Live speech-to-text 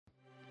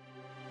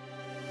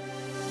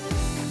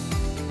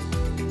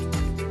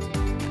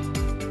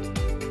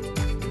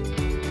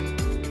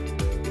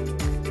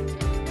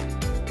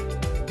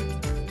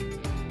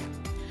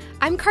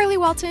I'm Carly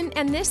Walton,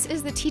 and this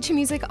is the Teach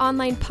Music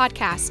Online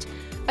podcast,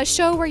 a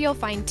show where you'll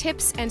find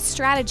tips and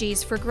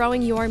strategies for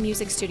growing your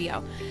music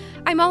studio.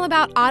 I'm all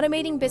about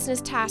automating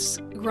business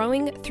tasks,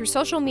 growing through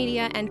social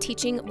media, and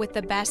teaching with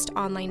the best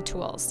online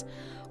tools.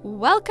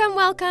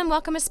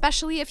 Welcome,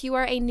 especially if you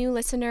are a new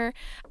listener.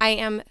 I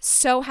am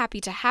so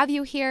happy to have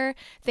you here.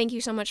 Thank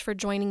you so much for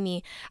joining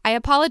me. I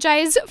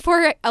apologize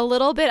for a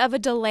little bit of a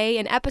delay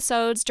in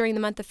episodes during the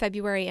month of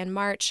February and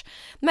March.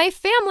 My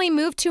family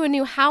moved to a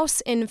new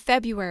house in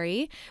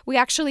February. We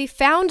actually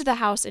found the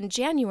house in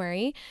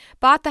January,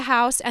 bought the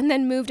house, and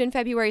then moved in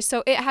February.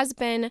 So it has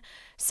been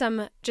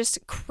some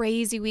just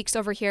crazy weeks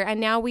over here. And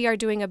now we are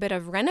doing a bit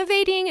of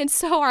renovating, and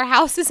so our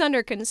house is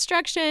under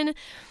construction.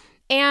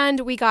 And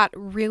we got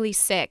really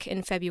sick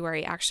in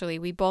February, actually.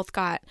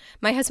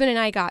 My husband and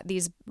I got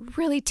these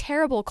really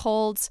terrible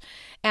colds,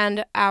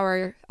 and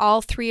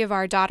all three of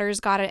our daughters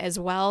got it as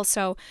well.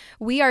 So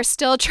we are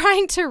still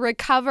trying to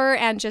recover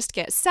and just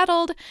get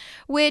settled,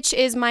 which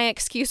is my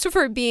excuse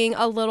for being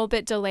a little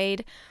bit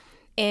delayed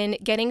in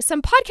getting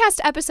some podcast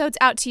episodes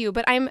out to you.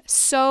 But I'm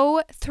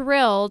so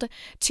thrilled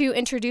to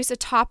introduce a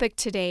topic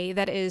today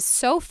that is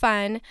so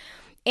fun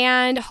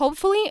and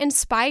hopefully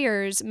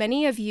inspires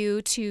many of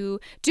you to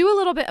do a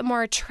little bit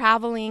more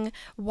traveling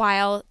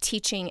while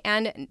teaching.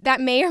 And that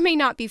may or may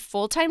not be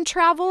full-time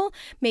travel.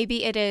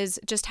 Maybe it is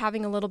just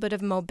having a little bit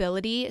of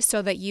mobility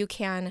so that you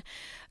can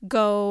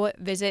go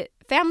visit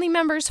family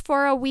members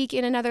for a week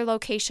in another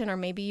location, or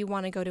maybe you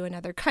want to go to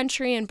another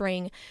country and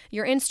bring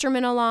your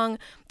instrument along.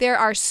 There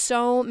are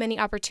so many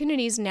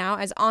opportunities now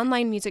as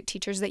online music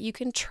teachers that you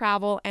can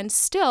travel and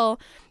still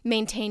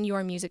maintain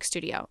your music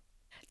studio.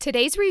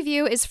 Today's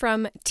review is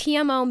from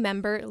TMO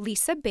member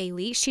Lisa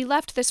Bailey. She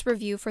left this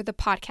review for the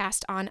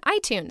podcast on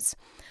iTunes.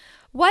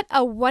 What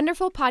a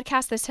wonderful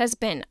podcast this has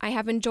been. I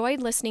have enjoyed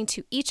listening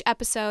to each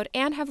episode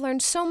and have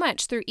learned so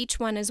much through each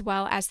one, as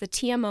well as the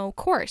TMO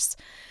course.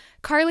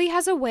 Carly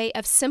has a way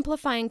of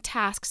simplifying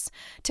tasks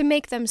to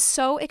make them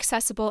so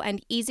accessible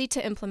and easy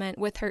to implement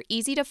with her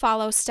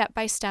easy-to-follow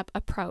step-by-step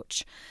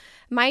approach.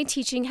 My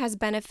teaching has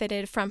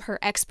benefited from her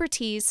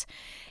expertise,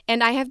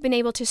 and I have been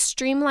able to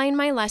streamline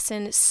my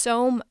lessons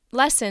so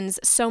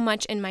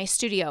much in my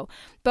studio,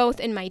 both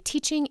in my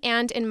teaching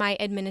and in my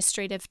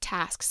administrative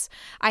tasks.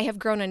 I have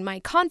grown in my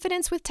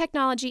confidence with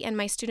technology, and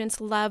my students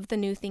love the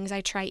new things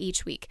I try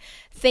each week.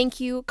 Thank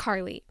you,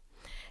 Carly.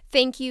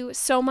 Thank you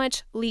so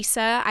much,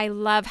 Lisa. I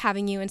love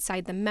having you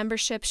inside the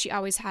membership. She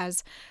always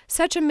has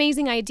such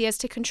amazing ideas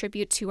to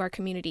contribute to our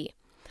community.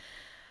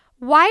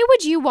 Why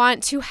would you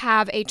want to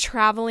have a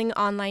traveling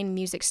online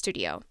music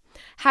studio?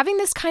 Having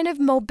this kind of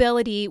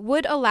mobility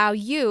would allow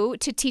you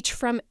to teach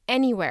from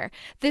anywhere.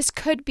 This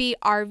could be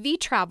RV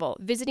travel,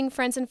 visiting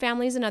friends and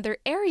families in other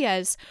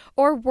areas,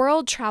 or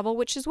world travel,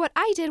 which is what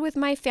I did with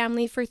my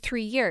family for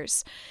 3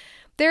 years.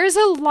 There is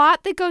a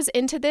lot that goes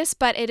into this,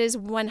 but it is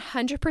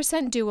 100%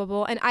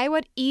 doable, and I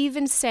would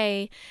even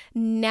say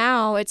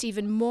now it's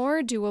even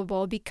more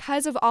doable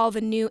because of all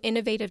the new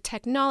innovative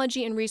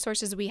technology and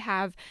resources we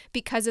have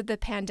because of the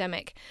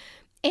pandemic.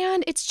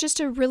 And it's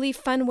just a really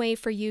fun way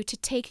for you to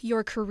take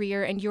your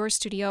career and your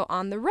studio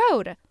on the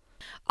road.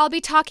 I'll be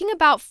talking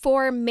about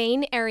 4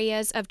 main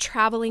areas of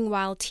traveling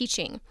while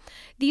teaching.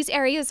 These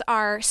areas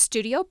are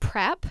studio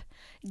prep,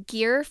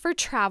 gear for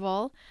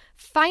travel,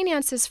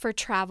 finances for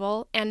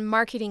travel, and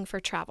marketing for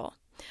travel.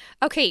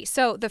 Okay,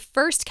 so the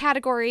first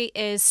category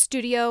is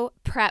studio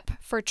prep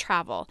for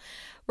travel.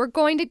 We're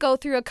going to go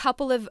through a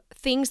couple of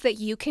things that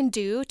you can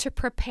do to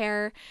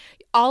prepare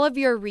all of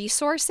your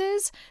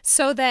resources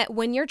so that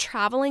when you're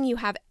traveling, you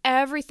have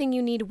everything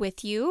you need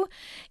with you.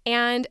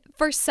 And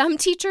for some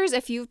teachers,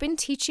 if you've been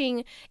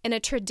teaching in a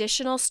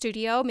traditional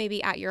studio,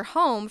 maybe at your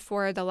home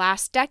for the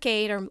last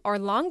decade or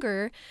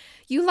longer,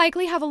 you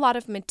likely have a lot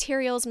of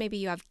materials. Maybe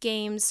you have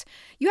games.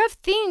 You have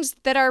things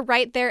that are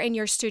right there in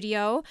your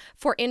studio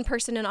for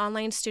in-person and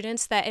online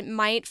students that it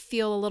might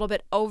feel a little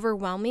bit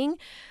overwhelming.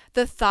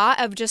 The thought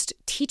of just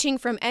teaching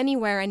from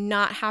anywhere and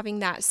not having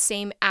that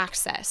same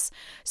access.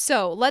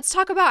 So let's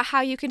talk about how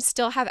you can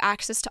still have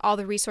access to all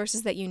the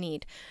resources that you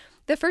need.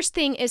 The first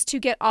thing is to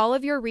get all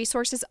of your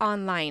resources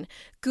online.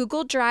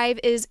 Google Drive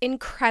is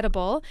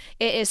incredible.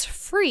 It is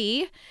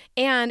free,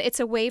 and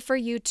it's a way for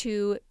you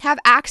to have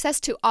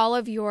access to all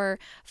of your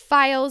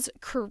files,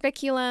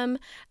 curriculum,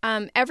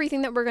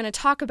 everything that we're going to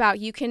talk about,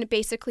 you can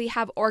basically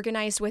have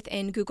organized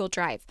within Google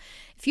Drive.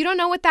 If you don't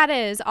know what that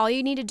is, all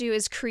you need to do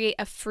is create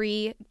a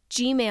free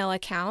Gmail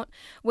account.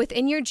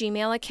 Within your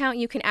Gmail account,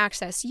 you can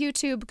access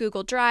YouTube,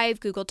 Google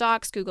Drive, Google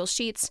Docs, Google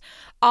Sheets.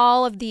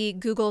 All of the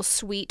Google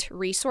Suite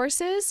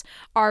resources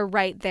are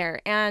right there.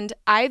 And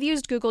I've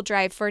used Google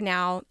Drive for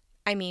now,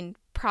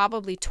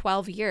 probably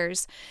 12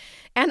 years.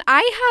 And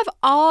I have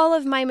all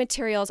of my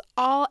materials,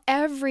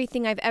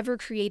 everything I've ever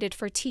created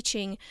for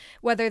teaching,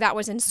 whether that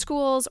was in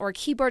schools or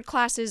keyboard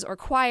classes or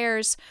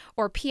choirs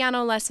or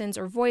piano lessons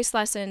or voice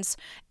lessons,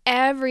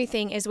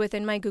 everything is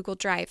within my Google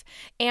Drive.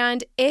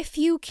 And if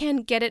you can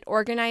get it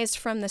organized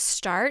from the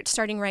start,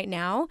 starting right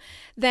now,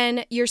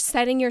 then you're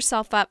setting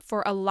yourself up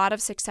for a lot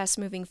of success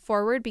moving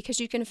forward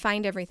because you can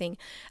find everything.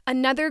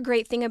 Another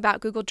great thing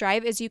about Google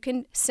Drive is you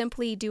can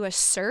simply do a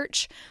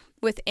search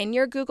within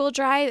your Google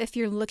Drive if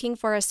you're looking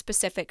for a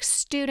specific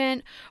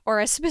student or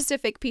a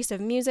specific piece of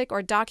music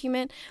or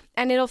document,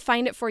 and it'll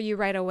find it for you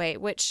right away,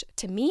 which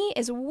to me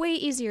is way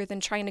easier than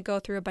trying to go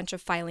through a bunch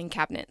of filing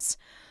cabinets.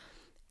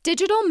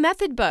 Digital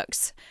method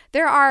books.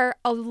 There are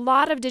a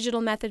lot of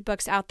digital method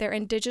books out there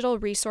and digital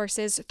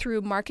resources through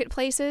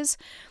marketplaces,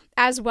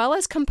 as well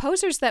as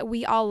composers that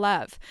we all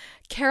love.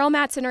 Carol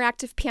Matt's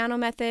Interactive Piano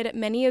Method,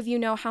 many of you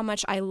know how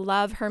much I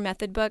love her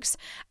method books.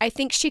 I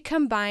think she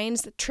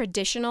combines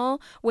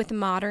traditional with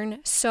modern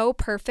so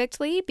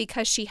perfectly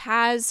because she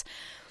has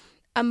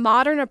a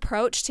modern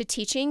approach to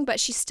teaching, but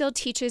she still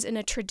teaches in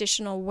a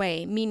traditional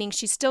way, meaning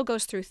she still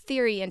goes through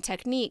theory and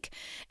technique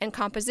and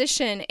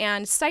composition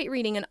and sight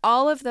reading and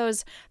all of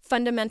those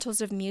fundamentals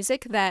of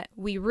music that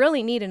we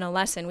really need in a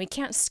lesson. We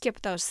can't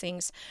skip those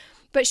things.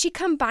 But she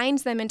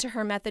combines them into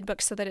her method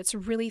book so that it's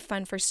really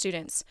fun for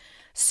students.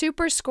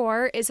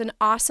 SuperScore is an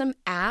awesome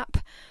app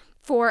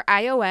for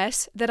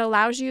iOS that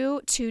allows you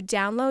to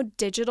download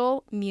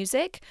digital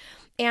music,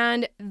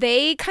 and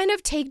they kind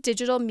of take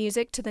digital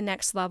music to the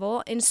next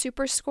level. In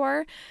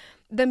SuperScore,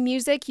 the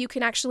music, you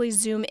can actually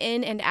zoom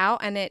in and out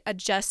and it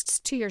adjusts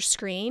to your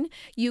screen.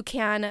 You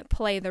can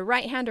play the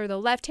right hand or the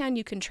left hand.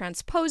 You can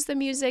transpose the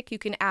music. You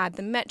can add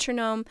the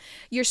metronome.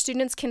 Your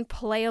students can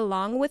play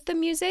along with the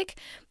music.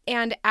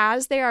 And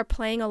as they are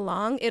playing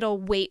along, it'll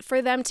wait for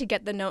them to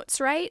get the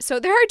notes right. So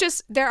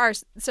there are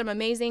some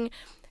amazing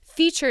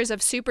features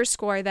of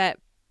SuperScore that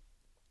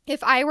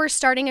if I were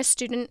starting a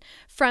student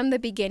from the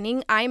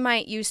beginning, I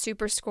might use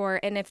SuperScore,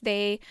 and if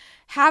they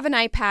have an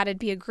iPad, it'd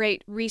be a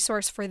great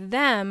resource for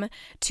them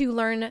to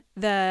learn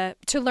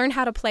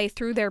how to play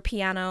through their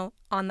piano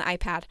on the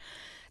iPad.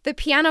 The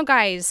Piano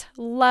Guys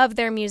love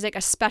their music,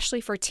 especially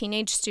for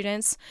teenage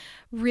students.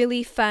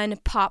 Really fun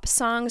pop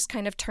songs,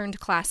 kind of turned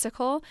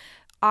classical.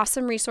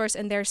 Awesome resource,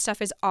 and their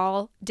stuff is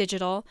all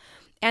digital.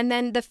 And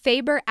then the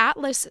Faber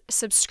Atlas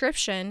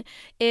subscription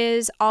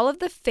is all of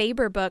the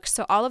Faber books,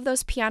 so all of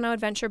those piano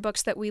adventure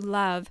books that we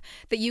love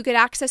that you get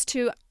access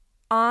to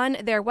on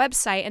their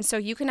website. And so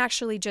you can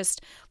actually just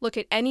look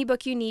at any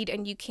book you need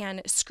and you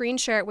can screen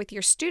share it with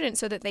your students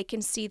so that they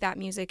can see that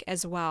music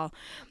as well.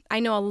 I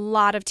know a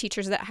lot of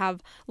teachers that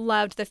have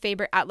loved the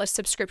Faber Atlas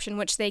subscription,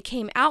 which they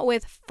came out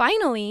with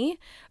finally.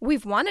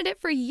 We've wanted it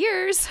for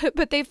years,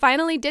 but they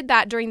finally did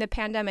that during the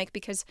pandemic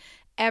because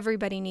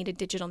everybody needed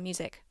digital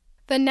music.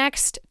 The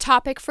next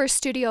topic for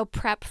studio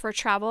prep for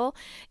travel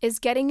is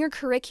getting your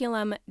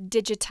curriculum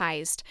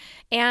digitized.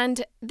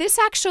 And this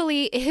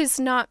actually is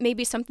not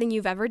maybe something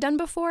you've ever done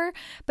before,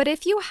 but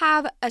if you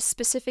have a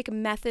specific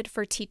method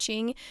for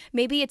teaching,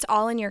 maybe it's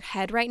all in your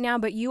head right now,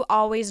 but you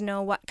always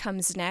know what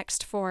comes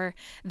next for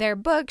their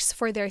books,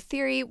 for their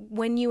theory,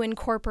 when you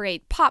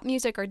incorporate pop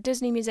music or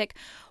Disney music,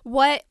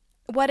 what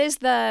is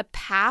the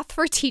path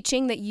for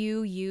teaching that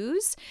you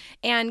use?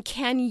 And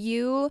can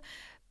you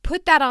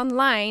put that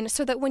online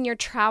so that when you're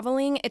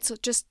traveling, it's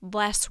just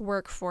less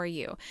work for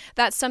you?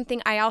 That's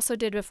something I also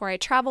did before I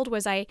traveled,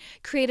 was I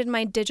created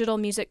my digital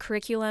music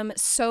curriculum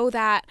so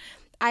that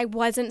I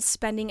wasn't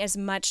spending as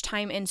much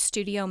time in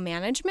studio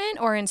management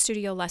or in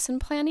studio lesson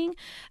planning.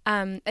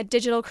 A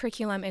digital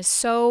curriculum is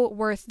so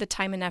worth the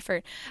time and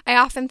effort. I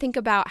often think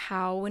about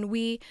how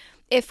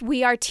if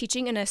we are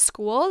teaching in a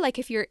school, like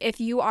if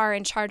you are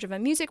in charge of a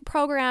music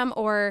program,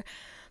 or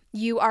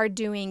you are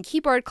doing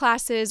keyboard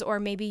classes, or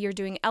maybe you're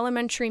doing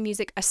elementary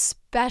music,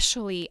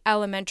 especially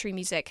elementary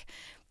music.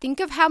 Think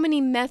of how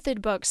many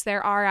method books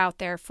there are out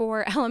there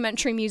for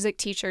elementary music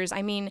teachers.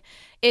 I mean,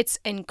 it's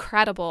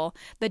incredible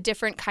the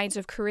different kinds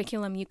of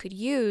curriculum you could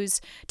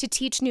use to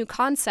teach new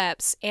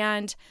concepts.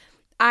 And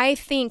I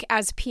think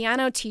as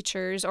piano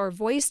teachers or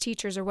voice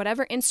teachers or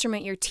whatever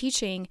instrument you're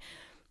teaching,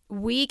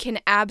 we can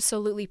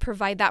absolutely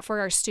provide that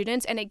for our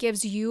students, and it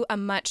gives you a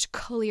much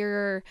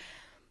clearer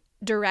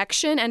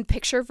direction and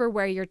picture for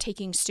where you're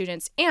taking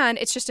students. And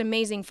it's just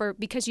amazing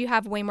because you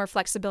have way more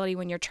flexibility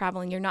when you're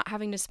traveling. You're not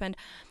having to spend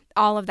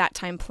all of that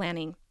time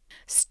planning.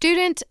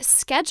 Student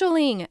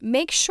scheduling.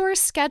 Make sure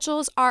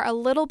schedules are a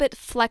little bit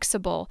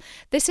flexible.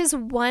 This is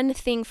one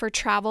thing for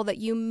travel that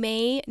you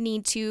may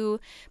need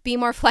to be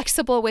more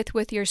flexible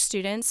with your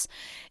students.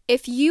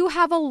 If you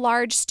have a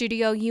large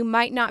studio, you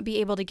might not be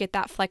able to get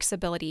that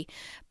flexibility.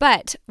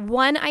 But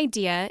one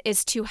idea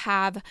is to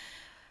have,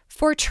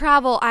 for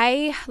travel,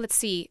 I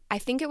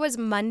think it was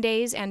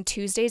Mondays and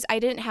Tuesdays, I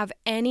didn't have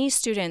any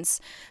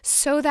students,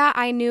 so that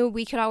I knew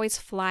we could always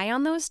fly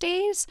on those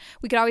days.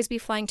 We could always be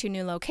flying to a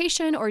new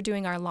location or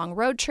doing our long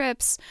road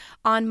trips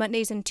on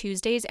Mondays and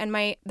Tuesdays, and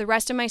the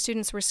rest of my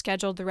students were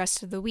scheduled the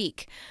rest of the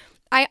week.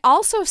 I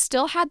also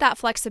still had that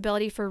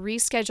flexibility for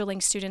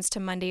rescheduling students to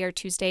Monday or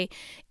Tuesday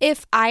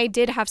if I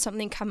did have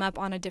something come up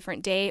on a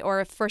different day,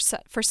 or if for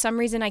some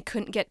reason I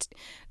couldn't get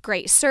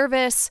great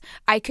service,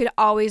 I could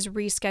always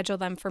reschedule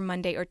them for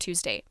Monday or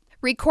Tuesday.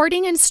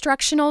 Recording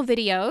instructional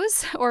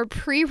videos or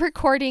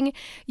pre-recording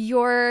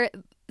your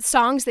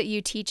songs that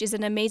you teach is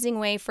an amazing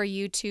way for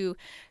you to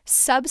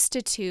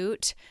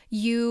substitute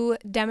you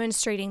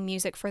demonstrating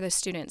music for the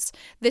students.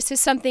 This is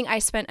something I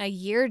spent a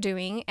year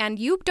doing, and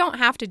you don't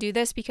have to do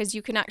this because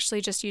you can actually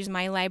just use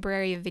my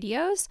library of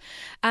videos.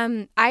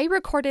 I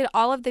recorded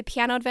all of the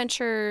Piano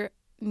Adventure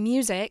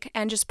music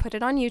and just put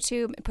it on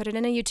YouTube, put it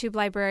in a YouTube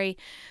library,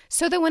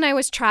 so that when I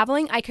was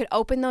traveling, I could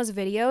open those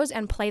videos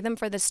and play them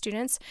for the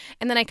students.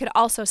 And then I could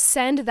also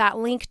send that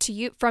link to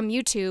you from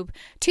YouTube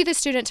to the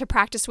student to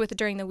practice with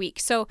during the week.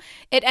 So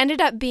it ended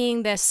up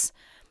being this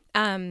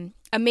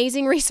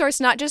amazing resource,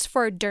 not just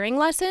for during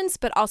lessons,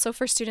 but also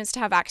for students to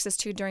have access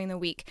to during the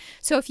week.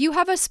 So if you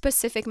have a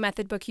specific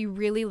method book you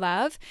really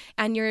love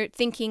and you're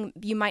thinking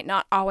you might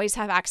not always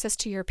have access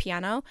to your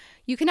piano,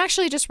 you can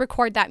actually just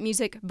record that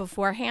music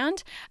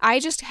beforehand.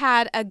 I just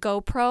had a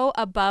GoPro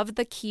above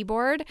the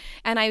keyboard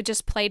and I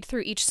just played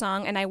through each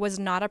song, and I was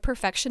not a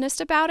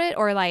perfectionist about it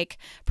or like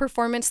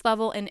performance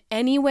level in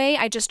any way.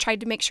 I just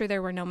tried to make sure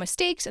there were no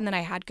mistakes and then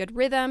I had good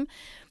rhythm.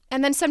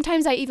 And then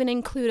sometimes I even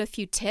include a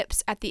few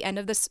tips at the end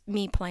of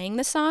me playing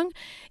the song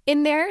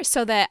in there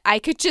so that I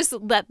could just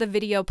let the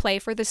video play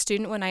for the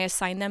student when I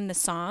assign them the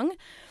song.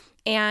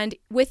 And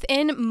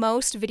within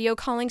most video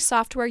calling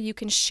software, you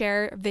can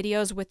share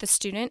videos with the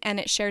student and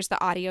it shares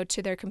the audio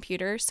to their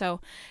computer.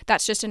 So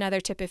that's just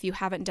another tip. If you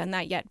haven't done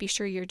that yet, be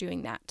sure you're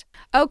doing that.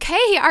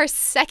 Okay, our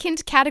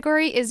second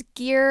category is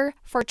gear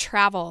for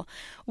travel.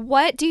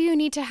 What do you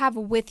need to have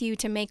with you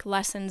to make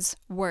lessons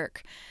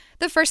work?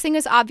 The first thing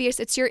is obvious.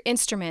 It's your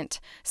instrument,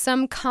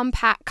 some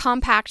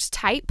compact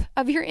type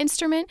of your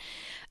instrument.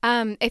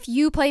 If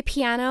you play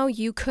piano,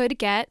 you could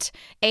get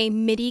a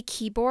MIDI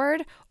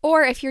keyboard,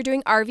 or if you're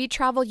doing RV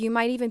travel, you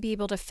might even be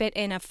able to fit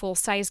in a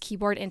full-size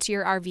keyboard into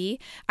your RV.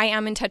 I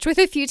am in touch with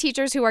a few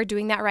teachers who are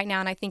doing that right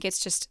now, and I think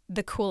it's just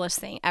the coolest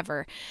thing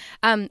ever.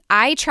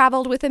 I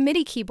traveled with a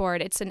MIDI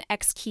keyboard. It's an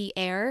X-Key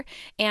Air,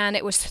 and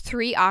it was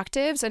 3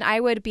 octaves, and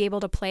I would be able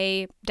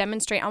to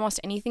demonstrate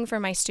almost anything for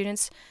my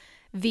students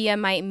via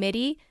my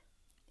MIDI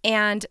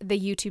and the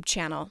YouTube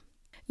channel.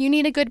 You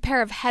need a good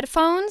pair of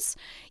headphones.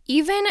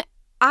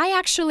 I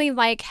actually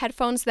like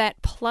headphones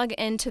that plug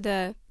into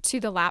the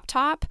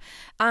laptop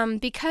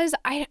because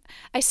I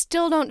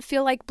still don't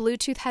feel like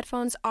Bluetooth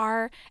headphones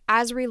are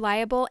as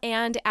reliable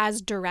and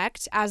as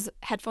direct as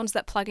headphones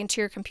that plug into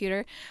your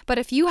computer. But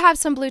if you have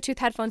some Bluetooth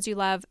headphones you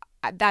love,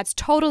 that's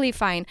totally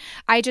fine.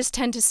 I just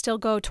tend to still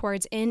go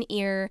towards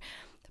in-ear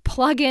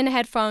plug-in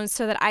headphones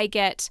so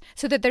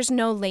that there's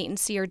no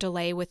latency or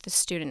delay with the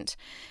student.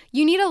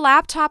 You need a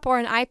laptop or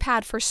an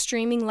iPad for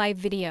streaming live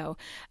video.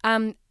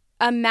 A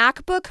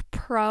MacBook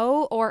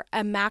Pro or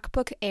a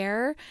MacBook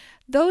Air,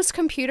 those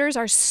computers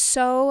are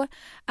so,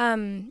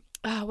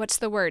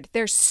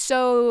 They're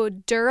so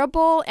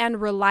durable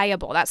and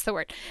reliable. That's the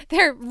word.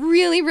 They're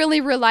really,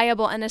 really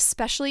reliable, and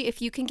especially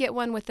if you can get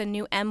one with the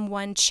new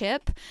M1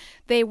 chip,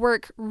 they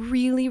work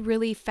really,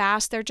 really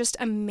fast. They're just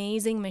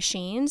amazing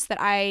machines that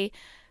I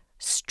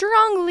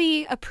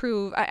strongly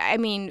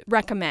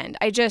recommend.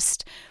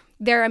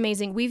 They're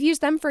amazing. We've used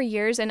them for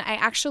years, and I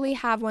actually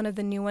have one of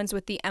the new ones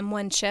with the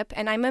M1 chip,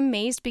 and I'm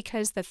amazed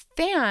because the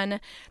fan,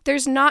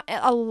 there's not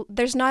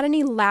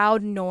any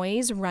loud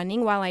noise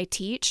running while I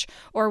teach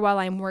or while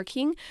I'm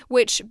working,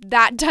 which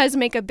that does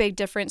make a big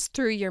difference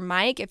through your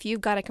mic. If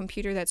you've got a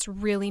computer that's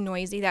really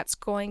noisy, that's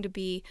going to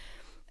be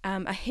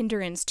a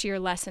hindrance to your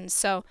lessons.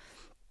 So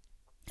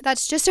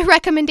that's just a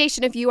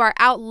recommendation. If you are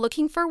out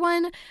looking for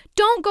one,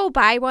 don't go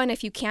buy one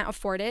if you can't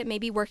afford it.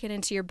 Maybe work it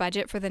into your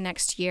budget for the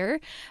next year.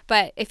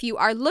 But if you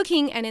are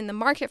looking and in the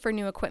market for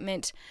new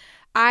equipment,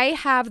 I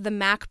have the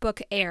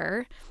MacBook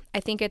Air. I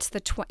think it's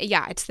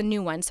it's the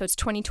new one. So it's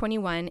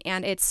 2021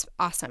 and it's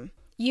awesome.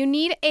 You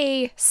need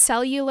a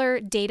cellular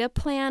data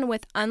plan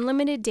with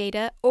unlimited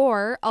data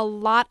or a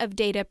lot of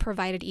data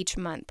provided each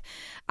month.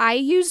 I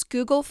use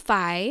Google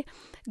Fi.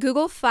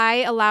 Google Fi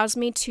allows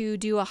me to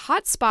do a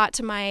hotspot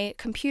to my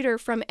computer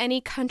from any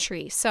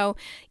country. So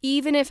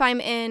even if I'm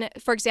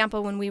for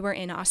example, when we were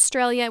in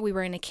Australia, we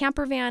were in a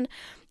camper van,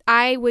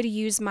 I would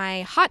use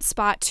my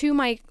hotspot to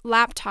my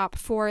laptop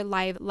for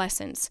live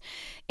lessons.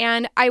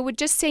 And I would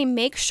just say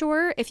make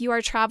sure if you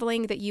are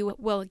traveling that you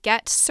will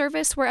get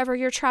service wherever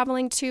you're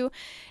traveling to,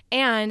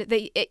 and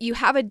that you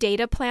have a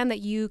data plan that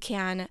you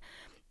can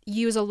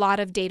use a lot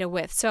of data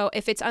with. So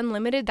if it's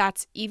unlimited,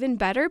 that's even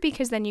better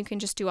because then you can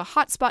just do a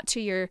hotspot to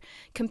your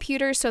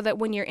computer so that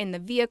when you're in the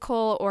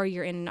vehicle or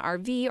you're in an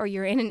RV or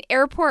you're in an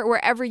airport,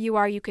 wherever you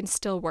are, you can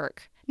still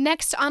work.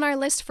 Next on our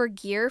list for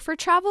gear for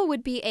travel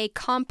would be a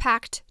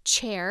compact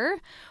chair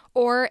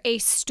or a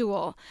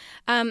stool.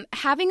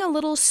 Having a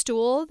little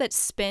stool that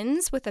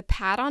spins with a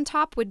pad on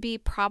top would be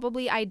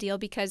probably ideal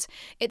because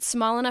it's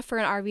small enough for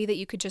an RV that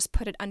you could just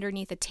put it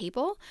underneath a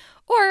table.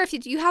 Or if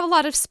you have a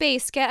lot of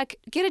space, get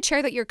a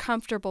chair that you're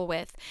comfortable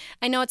with.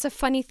 I know it's a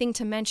funny thing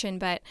to mention,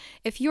 but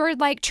if you're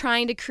like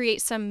trying to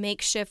create some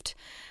makeshift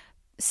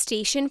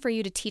station for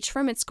you to teach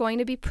from, it's going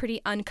to be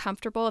pretty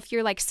uncomfortable if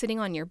you're like sitting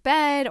on your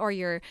bed or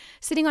you're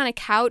sitting on a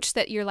couch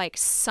that you're like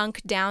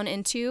sunk down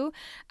into.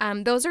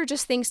 Those are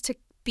just things to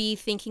be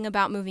thinking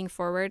about moving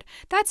forward.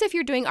 That's if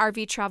you're doing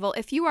RV travel.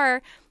 If you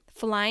are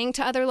flying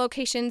to other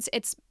locations,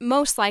 it's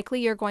most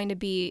likely you're going to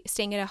be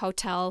staying at a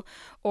hotel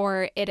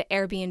or at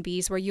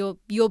Airbnbs where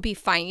you'll be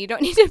fine. You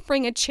don't need to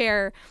bring a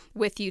chair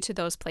with you to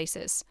those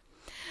places.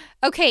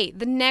 Okay,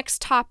 the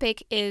next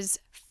topic is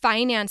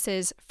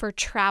finances for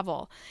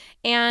travel.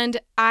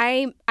 And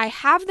I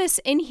have this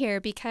in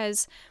here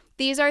because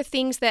these are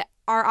things that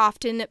are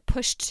often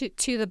pushed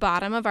to the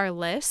bottom of our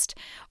list,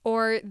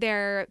 or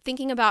they're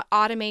thinking about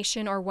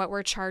automation or what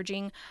we're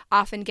charging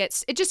often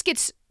gets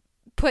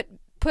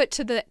put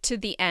to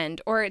the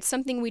end, or it's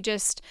something we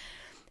just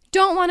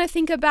don't want to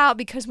think about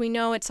because we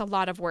know it's a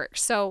lot of work.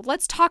 So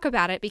let's talk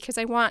about it because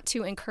I want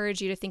to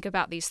encourage you to think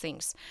about these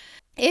things.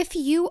 If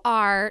you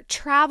are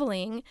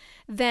traveling,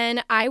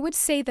 then I would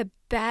say the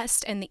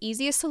best and the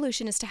easiest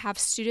solution is to have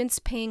students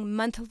paying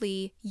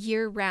monthly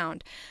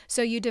year-round.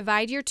 So you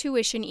divide your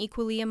tuition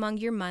equally among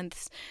your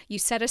months. You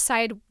set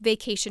aside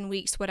vacation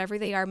weeks, whatever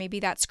they are.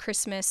 Maybe that's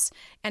Christmas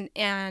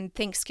and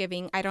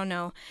Thanksgiving. I don't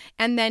know.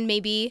 And then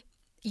maybe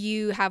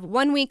you have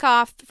 1 week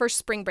off for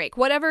spring break,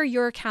 whatever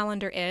your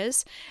calendar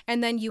is.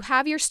 And then you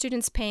have your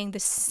students paying the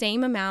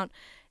same amount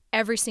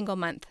every single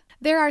month.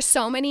 There are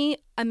so many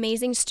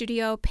amazing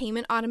studio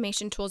payment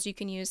automation tools you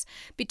can use.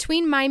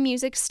 Between My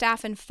Music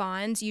Staff and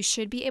Fonz, you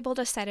should be able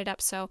to set it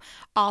up so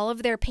all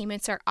of their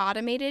payments are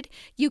automated.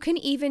 You can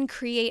even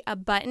create a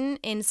button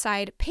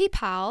inside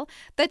PayPal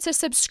that's a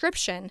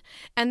subscription,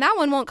 and that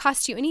one won't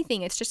cost you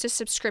anything. It's just a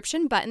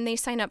subscription button they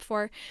sign up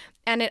for,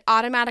 and it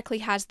automatically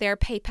has their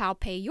PayPal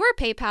pay your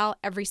PayPal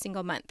every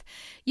single month.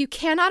 You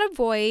cannot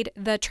avoid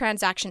the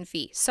transaction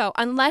fee. So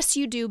unless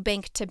you do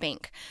bank to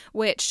bank,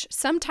 which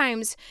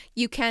sometimes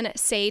you can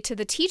say to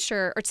the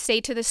teacher or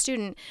say to the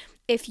student,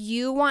 if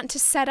you want to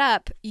set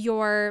up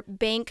your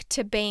bank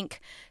to bank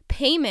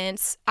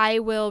payments, I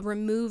will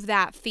remove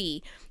that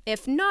fee.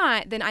 If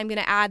not, then I'm going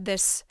to add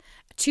this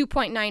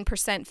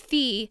 2.9%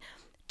 fee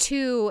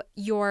to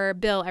your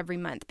bill every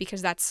month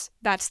because that's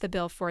the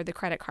bill for the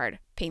credit card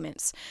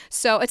payments.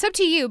 So it's up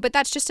to you, but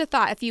that's just a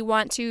thought if you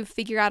want to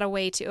figure out a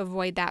way to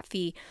avoid that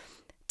fee.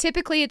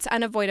 Typically it's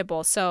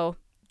unavoidable, so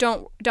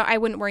I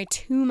wouldn't worry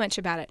too much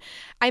about it.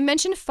 I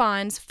mentioned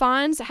Fonz.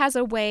 Fonz has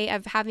a way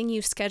of having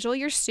you schedule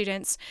your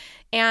students,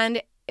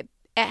 and it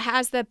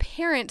has the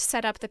parent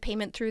set up the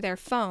payment through their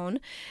phone.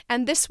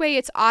 And this way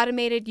it's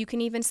automated. You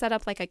can even set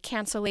up like a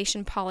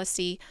cancellation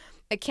policy,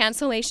 a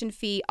cancellation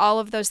fee, all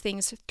of those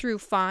things through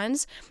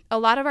Fonz. A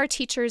lot of our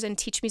teachers in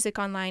Teach Music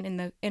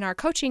Online in our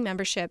coaching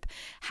membership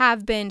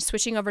have been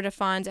switching over to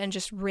Fonz and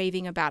just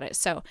raving about it.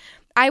 So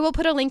I will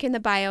put a link in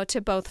the bio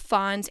to both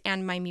Fonz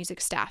and My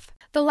Music Staff.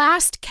 The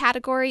last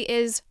category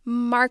is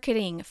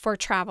marketing for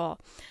travel.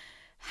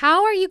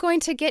 How are you going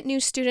to get new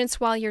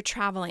students while you're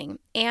traveling?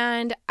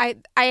 And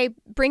I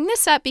bring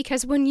this up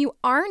because when you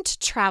aren't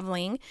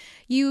traveling,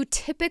 you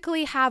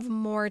typically have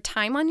more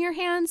time on your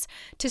hands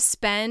to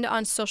spend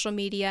on social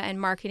media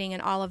and marketing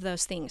and all of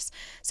those things.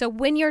 So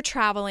when you're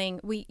traveling,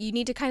 you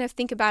need to kind of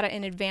think about it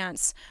in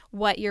advance,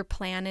 what your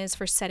plan is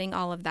for setting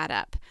all of that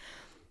up.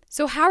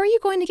 So how are you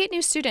going to get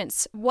new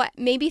students?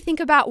 Maybe think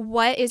about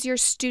what is your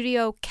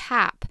studio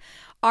cap?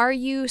 Are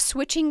you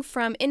switching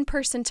from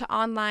in-person to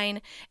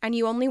online and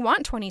you only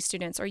want 20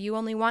 students or you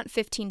only want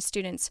 15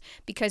 students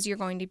because you're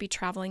going to be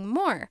traveling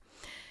more?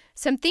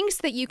 Some things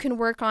that you can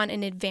work on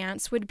in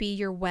advance would be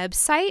your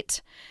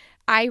website.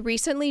 I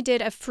recently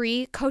did a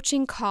free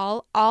coaching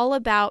call all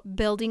about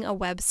building a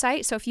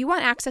website. So if you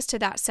want access to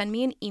that, send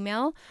me an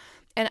email.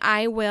 And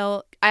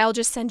I'll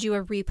just send you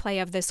a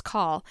replay of this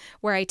call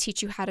where I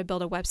teach you how to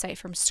build a website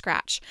from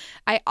scratch.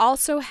 I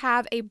also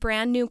have a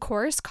brand new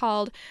course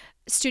called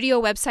Studio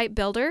Website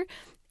Builder.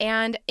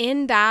 And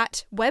in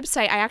that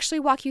website, I actually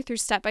walk you through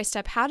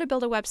step-by-step how to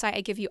build a website.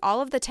 I give you all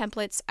of the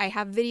templates. I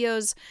have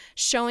videos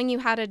showing you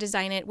how to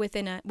design it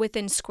within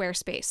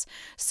Squarespace.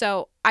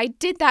 So I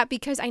did that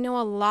because I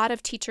know a lot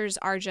of teachers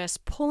are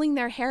just pulling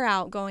their hair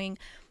out going,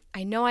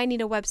 I know I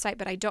need a website,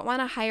 but I don't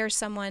want to hire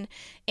someone,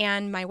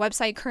 and my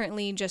website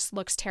currently just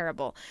looks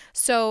terrible.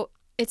 So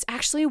it's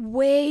actually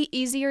way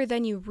easier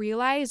than you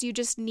realize. You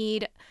just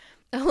need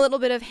a little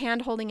bit of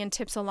hand-holding and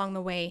tips along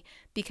the way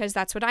because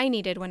that's what I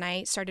needed when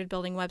I started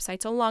building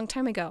websites a long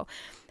time ago.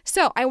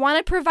 So I want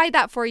to provide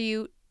that for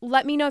you.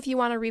 Let me know if you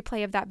want a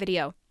replay of that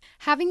video.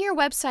 Having your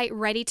website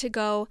ready to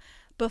go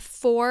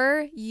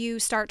before you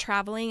start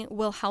traveling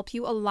will help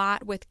you a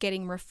lot with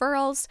getting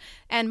referrals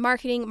and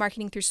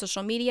marketing through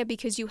social media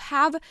because you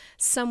have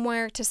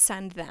somewhere to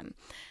send them.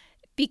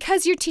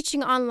 Because you're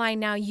teaching online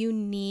now, you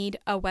need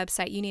a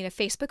website. You need a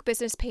Facebook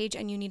business page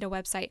and you need a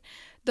website.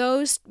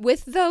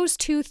 With those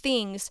two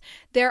things,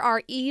 there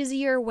are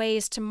easier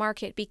ways to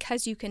market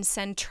because you can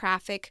send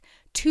traffic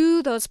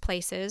to those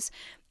places.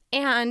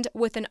 And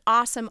with an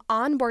awesome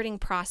onboarding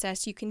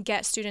process, you can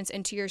get students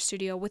into your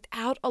studio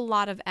without a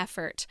lot of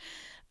effort.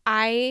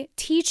 I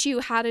teach you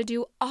how to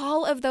do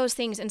all of those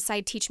things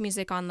inside Teach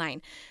Music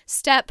Online,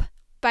 step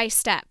by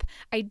step.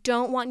 I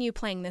don't want you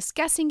playing this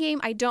guessing game.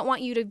 I don't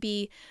want you to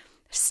be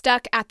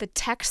stuck at the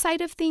tech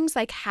side of things,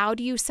 like how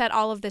do you set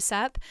all of this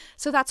up?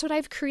 So that's what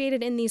I've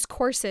created in these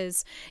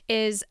courses,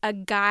 is a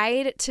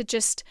guide to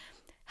just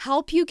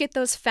help you get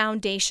those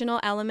foundational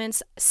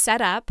elements set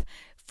up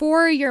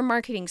for your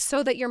marketing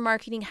so that your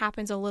marketing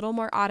happens a little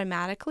more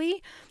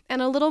automatically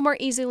and a little more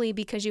easily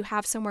because you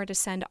have somewhere to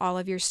send all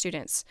of your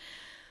students.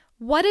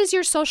 What is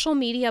your social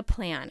media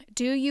plan?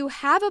 Do you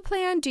have a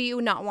plan? Do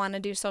you not want to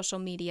do social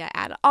media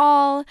at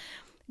all?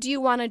 Do you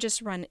want to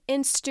just run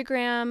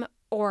Instagram?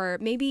 Or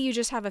maybe you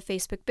just have a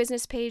Facebook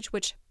business page,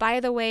 which, by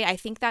the way, I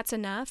think that's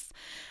enough.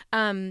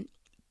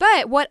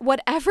 But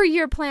whatever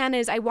your plan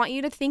is, I want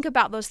you to think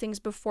about those things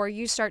before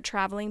you start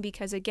traveling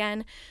because,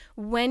 again,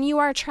 when you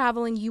are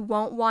traveling, you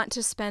won't want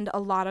to spend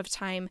a lot of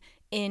time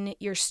in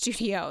your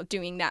studio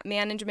doing that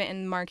management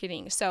and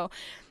marketing. So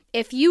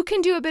if you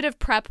can do a bit of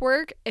prep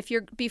work,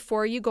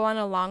 before you go on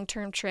a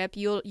long-term trip,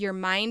 your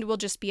mind will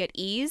just be at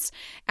ease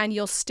and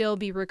you'll still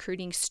be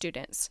recruiting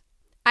students.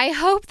 I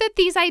hope that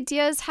these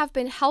ideas have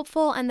been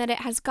helpful and that it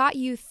has got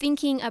you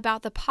thinking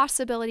about the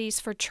possibilities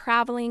for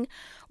traveling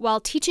while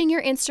teaching your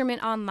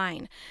instrument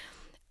online.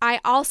 I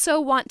also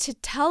want to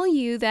tell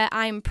you that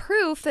I'm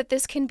proof that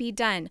this can be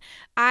done.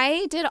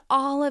 I did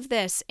all of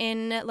this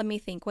in, let me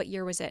think, what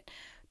year was it?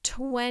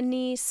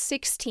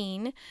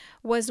 2016 and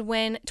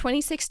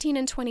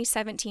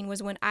 2017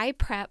 was when I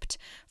prepped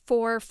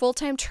for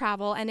full-time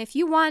travel. And if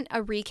you want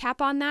a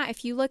recap on that,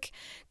 if you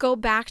go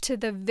back to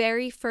the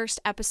very first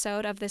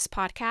episode of this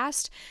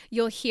podcast,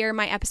 you'll hear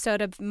my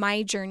episode of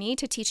my journey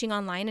to teaching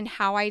online and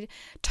how I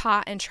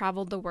taught and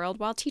traveled the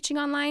world while teaching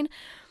online.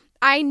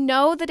 I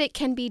know that it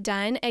can be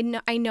done,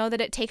 and I know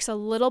that it takes a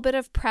little bit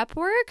of prep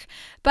work,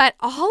 but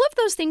all of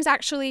those things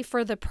actually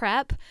for the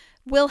prep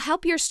will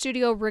help your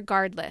studio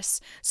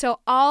regardless. So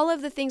all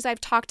of the things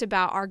I've talked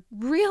about are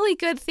really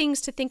good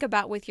things to think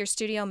about with your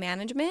studio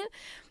management,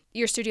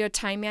 your studio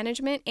time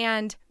management,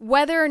 and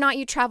whether or not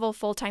you travel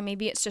full-time,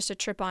 maybe it's just a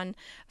trip on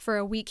for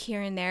a week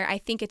here and there. I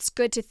think it's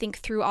good to think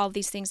through all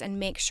these things and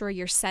make sure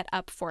you're set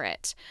up for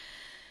it.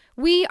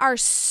 We are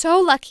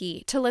so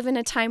lucky to live in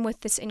a time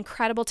with this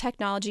incredible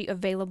technology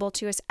available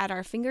to us at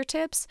our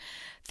fingertips.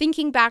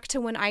 Thinking back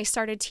to when I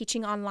started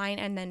teaching online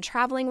and then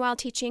traveling while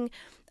teaching,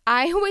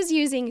 I was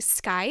using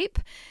Skype,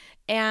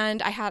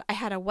 and I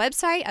had a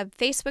website, a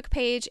Facebook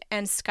page,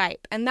 and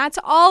Skype, and that's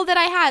all that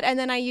I had. And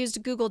then I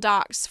used Google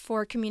Docs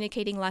for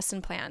communicating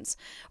lesson plans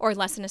or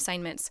lesson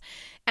assignments.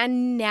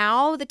 And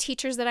now the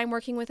teachers that I'm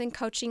working with in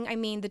coaching,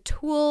 the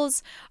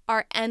tools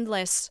are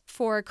endless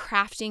for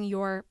crafting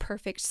your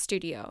perfect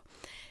studio.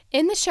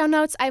 In the show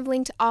notes, I've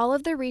linked all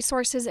of the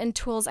resources and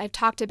tools I've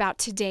talked about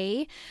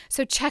today,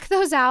 so check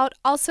those out.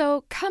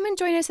 Also, come and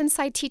join us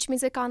inside Teach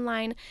Music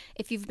Online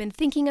if you've been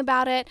thinking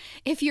about it.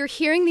 If you're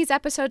hearing these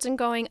episodes and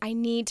going, I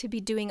need to be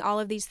doing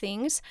all of these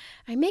things,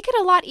 I make it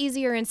a lot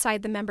easier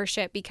inside the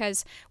membership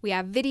because we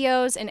have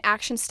videos and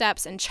action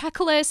steps and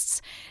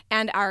checklists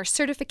and our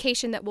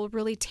certification that will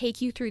really take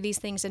you through these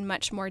things in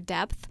much more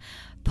depth.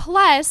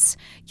 Plus,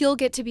 you'll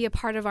get to be a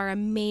part of our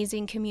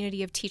amazing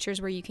community of teachers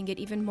where you can get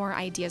even more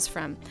ideas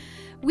from.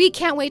 We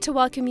can't wait to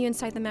welcome you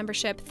inside the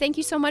membership. Thank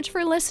you so much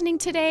for listening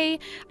today.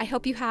 I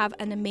hope you have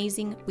an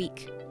amazing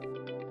week.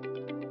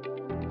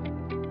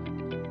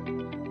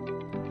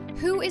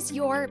 Who is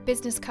your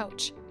business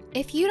coach?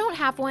 If you don't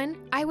have one,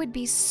 I would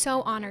be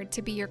so honored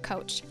to be your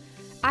coach.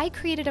 I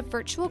created a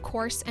virtual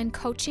course and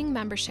coaching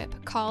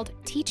membership called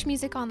Teach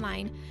Music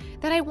Online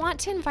that I want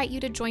to invite you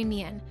to join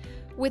me in.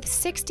 With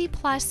 60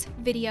 plus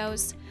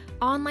videos,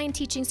 online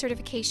teaching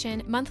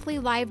certification, monthly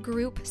live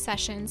group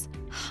sessions,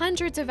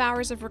 hundreds of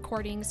hours of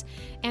recordings,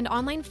 and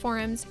online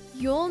forums,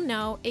 you'll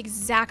know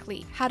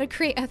exactly how to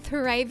create a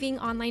thriving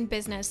online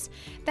business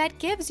that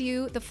gives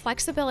you the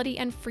flexibility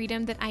and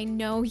freedom that I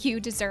know you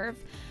deserve.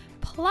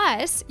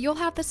 Plus, you'll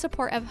have the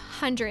support of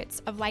hundreds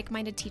of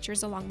like-minded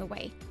teachers along the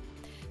way.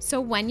 So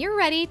when you're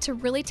ready to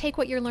really take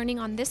what you're learning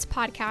on this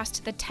podcast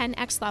to the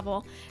 10x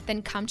level,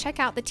 then come check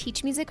out the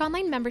Teach Music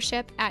Online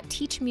membership at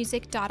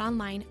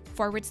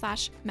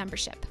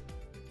teachmusic.online/membership.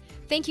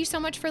 Thank you so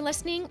much for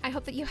listening. I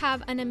hope that you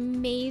have an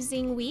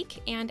amazing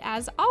week. And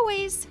as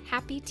always,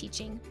 happy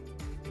teaching.